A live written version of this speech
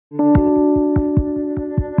Today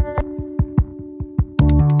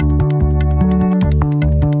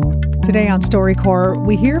on StoryCorps,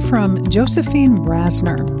 we hear from Josephine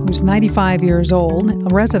Rosner, who's 95 years old,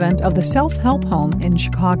 a resident of the self-help home in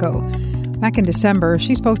Chicago. Back in December,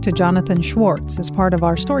 she spoke to Jonathan Schwartz as part of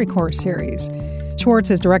our StoryCorps series.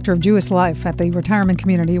 Schwartz is director of Jewish Life at the retirement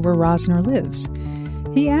community where Rosner lives.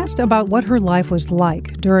 He asked about what her life was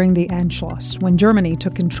like during the Anschluss, when Germany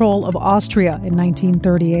took control of Austria in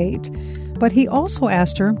 1938. But he also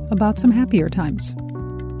asked her about some happier times.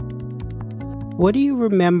 What do you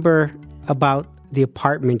remember about the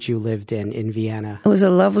apartment you lived in Vienna? It was a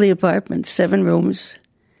lovely apartment, 7 rooms.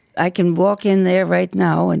 I can walk in there right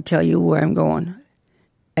now and tell you where I'm going.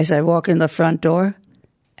 As I walk in the front door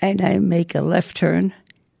and I make a left turn,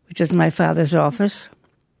 which is my father's office,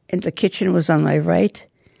 and the kitchen was on my right,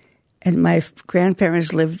 and my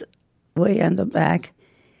grandparents lived way on the back,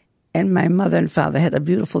 and my mother and father had a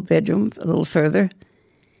beautiful bedroom a little further,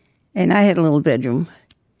 and I had a little bedroom,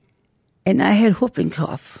 and I had whooping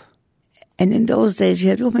cough. And in those days, you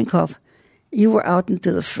had whooping cough. You were out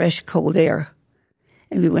into the fresh, cold air.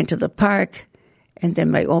 And we went to the park, and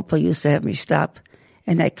then my uncle used to have me stop,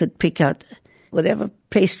 and I could pick out whatever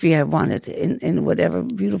pastry I wanted in whatever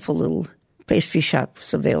beautiful little pastry shop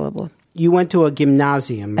was available. You went to a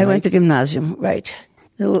gymnasium, right? I went to gymnasium, right.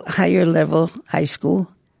 A little higher level high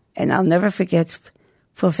school. And I'll never forget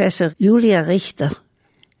Professor Julia Richter.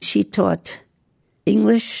 She taught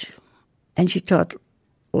English, and she taught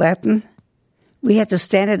Latin. We had to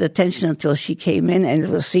stand at attention until she came in and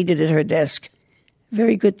was seated at her desk.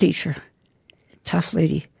 Very good teacher. Tough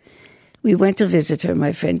lady. We went to visit her,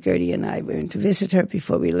 my friend Gertie and I went to visit her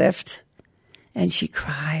before we left, and she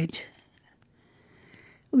cried.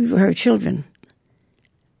 We were her children.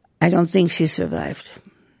 I don't think she survived.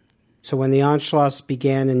 So when the Anschluss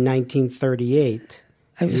began in 1938...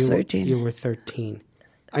 I was 13. You were 13.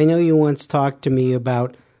 I know you once talked to me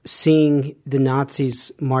about seeing the Nazis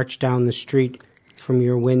march down the street from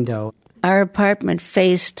your window. Our apartment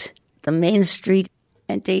faced the main street,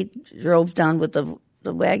 and they drove down with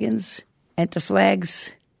the wagons and the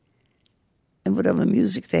flags and whatever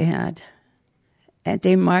music they had. And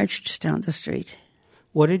they marched down the street.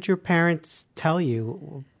 What did your parents tell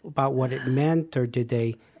you about what it meant, or did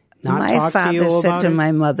they not talk to you about it? My father said to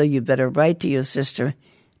my mother, "You better write to your sister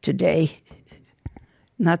today,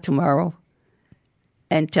 not tomorrow,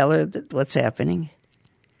 and tell her that what's happening."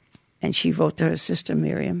 And she wrote to her sister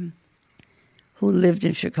Miriam, who lived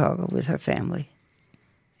in Chicago with her family.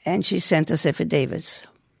 And she sent us affidavits.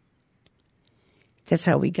 That's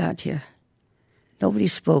how we got here. Nobody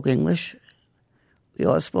spoke English. We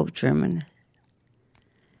all spoke German.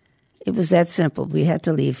 It was that simple. We had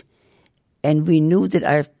to leave. And we knew that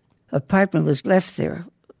our apartment was left there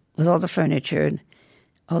with all the furniture and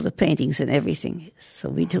all the paintings and everything. So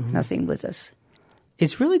we took nothing with us.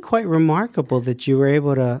 It's really quite remarkable that you were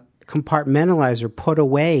able to compartmentalize or put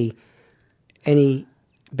away any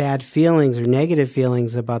bad feelings or negative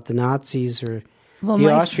feelings about the Nazis or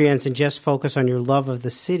the Austrians and just focus on your love of the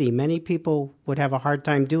city. Many people would have a hard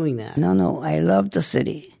time doing that. No, I love the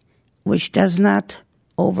city, which does not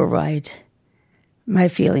override my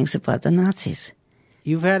feelings about the Nazis.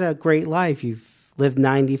 You've had a great life. You've lived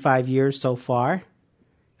 95 years so far,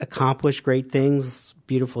 accomplished great things,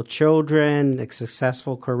 beautiful children, a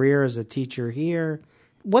successful career as a teacher here.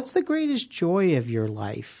 What's the greatest joy of your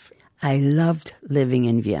life? I loved living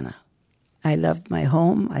in Vienna. I loved my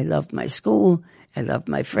home. I loved my school. I loved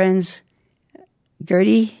my friends,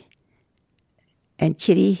 Gertie and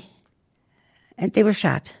Kitty, and they were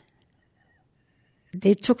shot.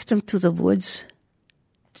 They took them to the woods.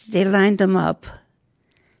 They lined them up,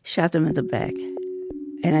 shot them in the back,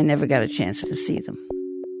 and I never got a chance to see them.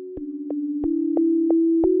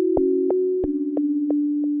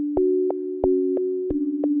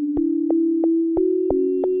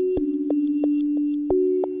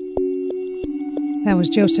 That was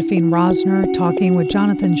Josephine Rosner talking with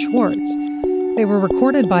Jonathan Schwartz. They were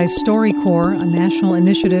recorded by StoryCorps, a national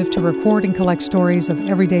initiative to record and collect stories of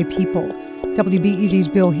everyday people. WBEZ's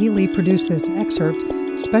Bill Healy produced this excerpt.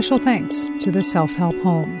 Special thanks to the Self-Help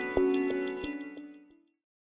Home.